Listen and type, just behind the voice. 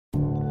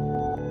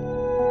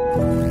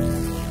Today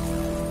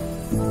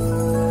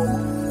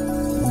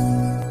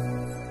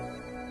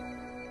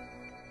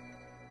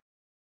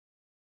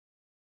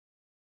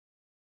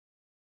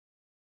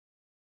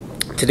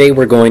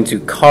we're going to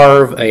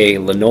carve a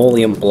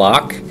linoleum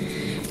block,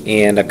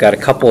 and I've got a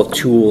couple of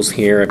tools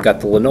here. I've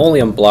got the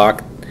linoleum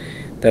block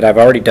that I've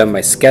already done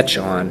my sketch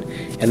on,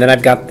 and then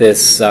I've got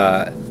this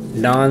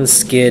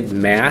non-skid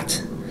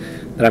mat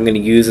that I'm going to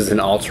use as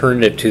an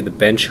alternative to the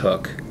bench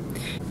hook.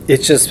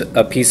 It's just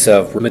a piece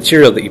of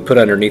material that you put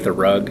underneath a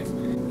rug,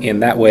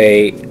 and that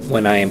way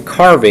when I am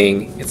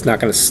carving it's not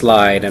going to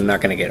slide, I'm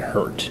not going to get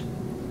hurt.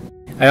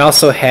 I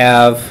also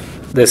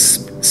have this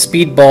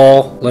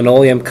speedball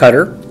linoleum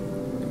cutter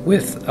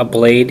with a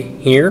blade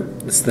here.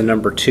 This is the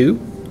number 2,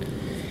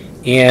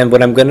 and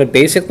what I'm going to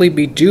basically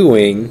be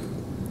doing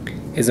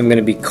is I'm going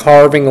to be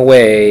carving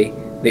away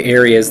the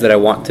areas that I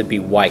want to be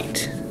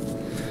white.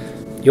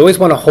 You always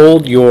want to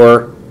hold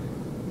your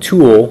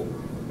tool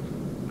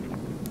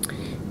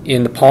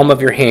in the palm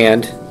of your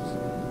hand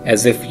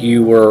as if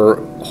you were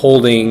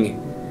holding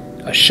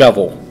a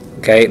shovel,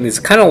 okay? And it's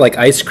kind of like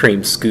ice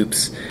cream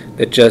scoops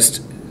that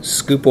just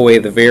scoop away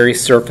the very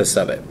surface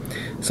of it.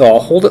 So I'll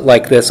hold it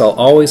like this. I'll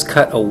always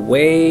cut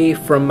away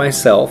from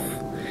myself.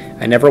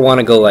 I never want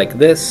to go like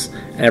this.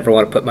 I never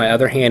want to put my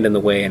other hand in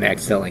the way and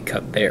accidentally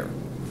cut there.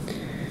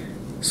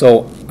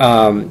 So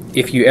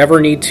if you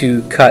ever need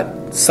to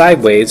cut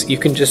sideways, you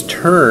can just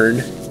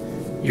turn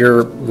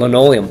your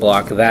linoleum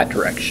block that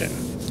direction.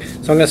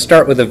 So I'm going to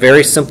start with a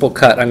very simple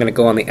cut. I'm going to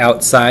go on the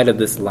outside of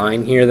this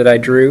line here that I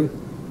drew.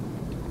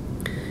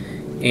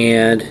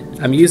 And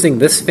I'm using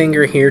this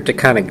finger here to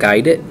kind of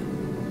guide it.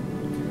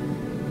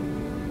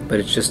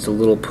 But it's just a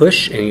little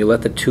push, and you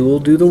let the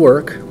tool do the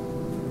work.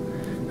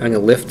 I'm going to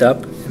lift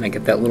up, and I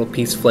get that little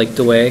piece flaked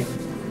away.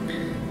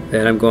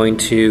 Then I'm going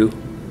to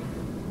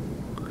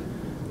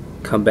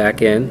come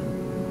back in.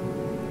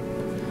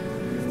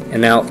 And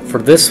now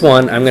for this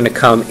one, I'm going to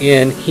come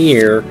in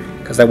here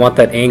because I want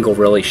that angle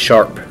really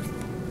sharp.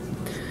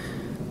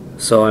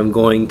 So I'm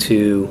going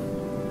to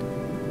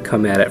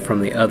come at it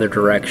from the other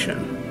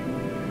direction.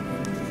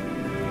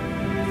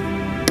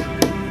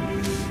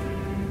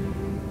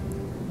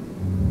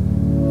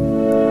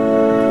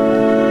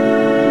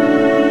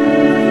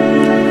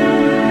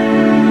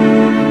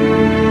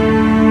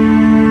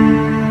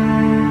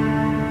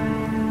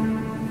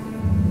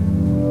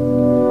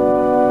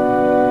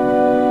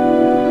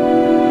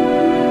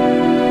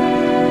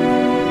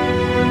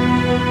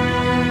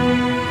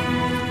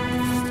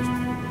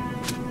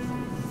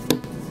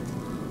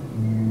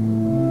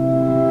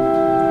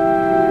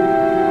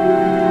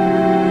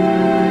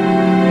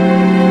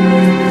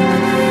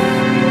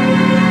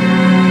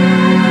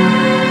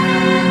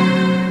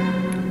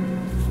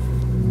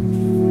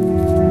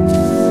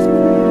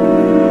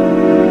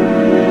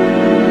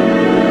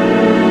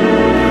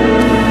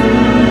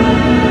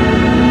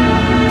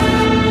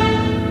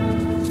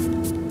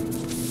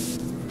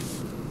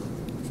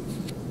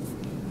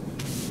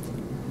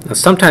 Now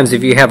sometimes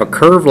if you have a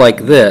curve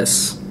like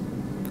this,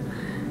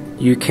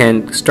 you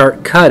can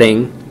start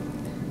cutting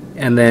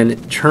and then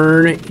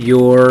turn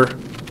your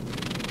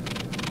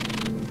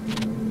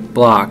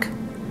block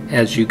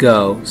as you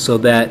go so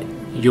that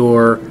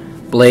your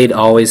blade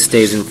always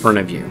stays in front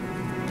of you.